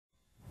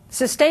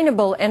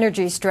Sustainable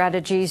energy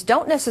strategies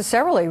don't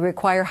necessarily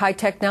require high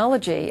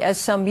technology, as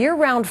some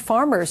year-round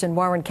farmers in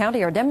Warren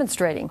County are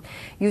demonstrating.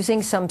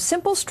 Using some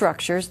simple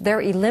structures,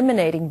 they're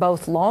eliminating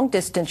both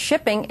long-distance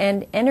shipping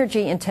and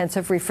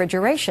energy-intensive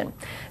refrigeration.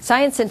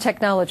 Science and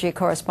technology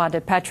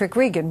correspondent Patrick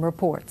Regan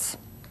reports.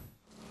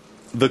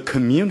 The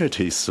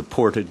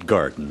community-supported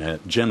garden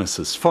at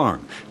Genesis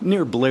Farm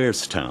near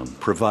Blairstown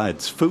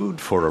provides food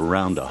for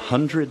around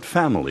 100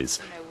 families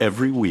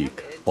every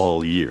week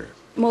all year.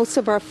 Most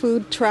of our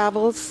food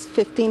travels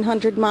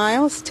 1,500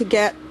 miles to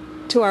get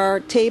to our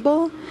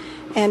table.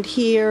 And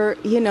here,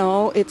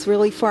 it's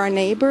really for our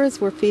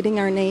neighbors. We're feeding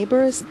our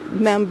neighbors.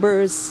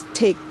 Members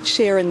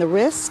share in the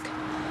risk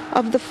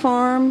of the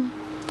farm,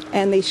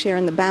 and they share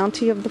in the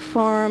bounty of the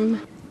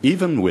farm.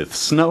 Even with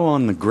snow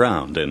on the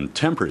ground and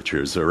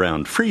temperatures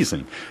around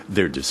freezing,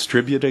 they're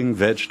distributing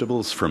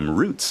vegetables from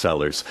root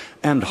cellars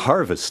and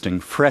harvesting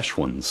fresh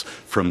ones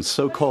from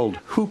so-called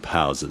hoop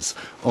houses,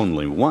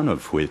 only one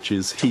of which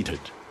is heated.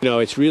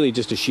 It's really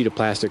just a sheet of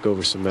plastic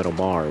over some metal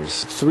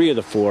bars. 3 of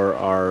the 4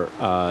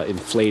 are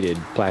inflated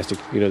plastic.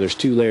 There's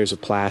 2 layers of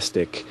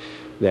plastic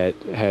that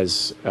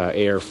has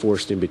air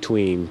forced in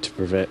between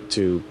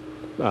to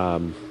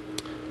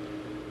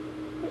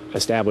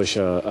establish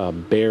a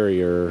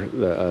barrier,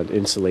 an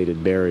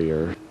insulated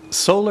barrier.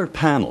 Solar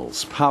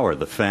panels power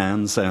the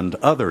fans and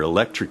other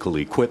electrical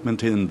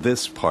equipment in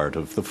this part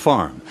of the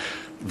farm.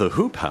 The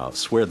hoop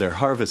house, where they're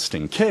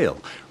harvesting kale,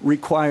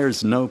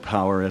 requires no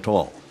power at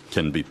all,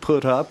 can be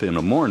put up in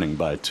a morning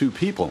by 2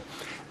 people,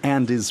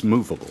 and is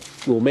movable.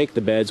 We'll make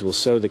the beds, we'll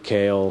sow the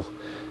kale,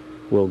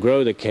 we'll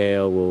grow the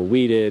kale, we'll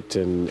weed it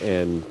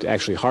and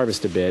actually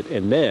harvest a bit,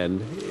 and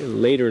then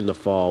later in the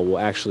fall we'll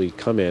actually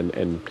come in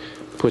and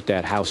put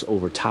that house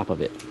over top of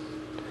it.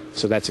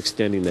 So that's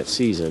extending that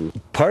season.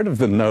 Part of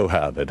the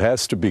know-how that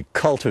has to be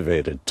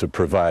cultivated to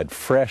provide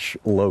fresh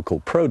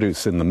local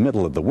produce in the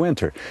middle of the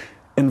winter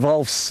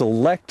involves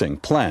selecting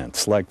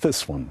plants like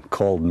this one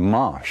called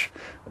mosh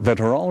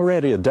that are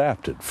already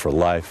adapted for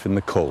life in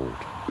the cold.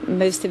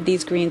 Most of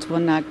these greens will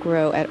not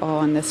grow at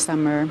all in the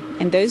summer,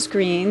 and those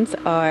greens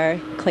are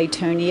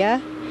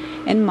claytonia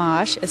and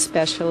mosh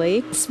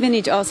especially.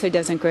 Spinach also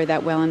doesn't grow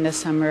that well in the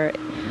summer,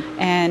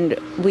 and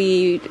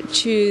we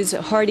choose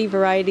hardy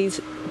varieties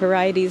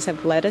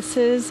of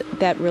lettuces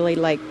that really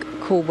like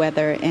cool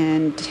weather,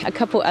 and a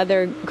couple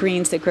other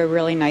greens that grow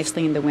really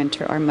nicely in the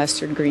winter are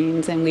mustard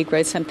greens, and we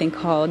grow something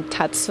called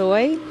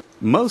tatsoi.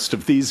 Most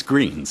of these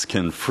greens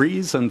can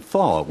freeze and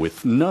thaw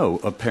with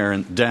no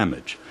apparent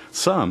damage.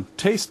 Some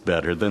taste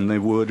better than they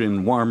would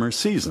in warmer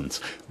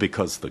seasons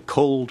because the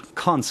cold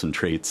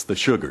concentrates the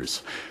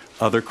sugars.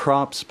 Other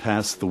crops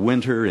pass the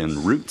winter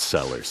in root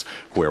cellars,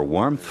 where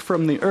warmth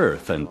from the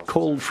earth and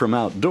cold from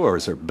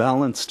outdoors are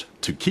balanced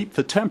to keep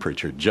the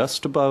temperature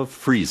just above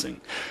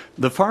freezing.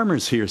 The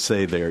farmers here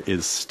say there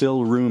is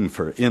still room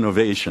for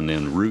innovation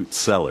in root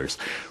cellars,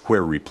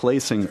 where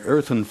replacing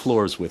earthen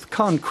floors with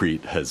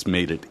concrete has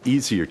made it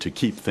easier to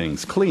keep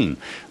things clean,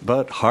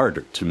 but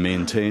harder to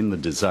maintain the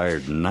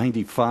desired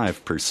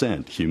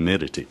 95%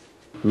 humidity.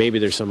 Maybe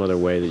there's some other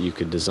way that you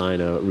could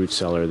design a root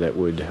cellar that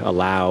would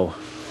allow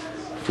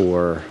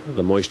for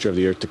the moisture of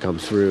the earth to come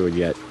through and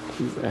yet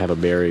have a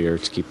barrier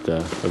to keep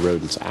the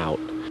rodents out.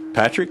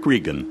 Patrick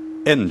Regan,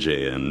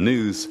 NJN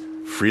News,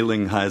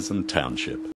 Frelinghuysen Township.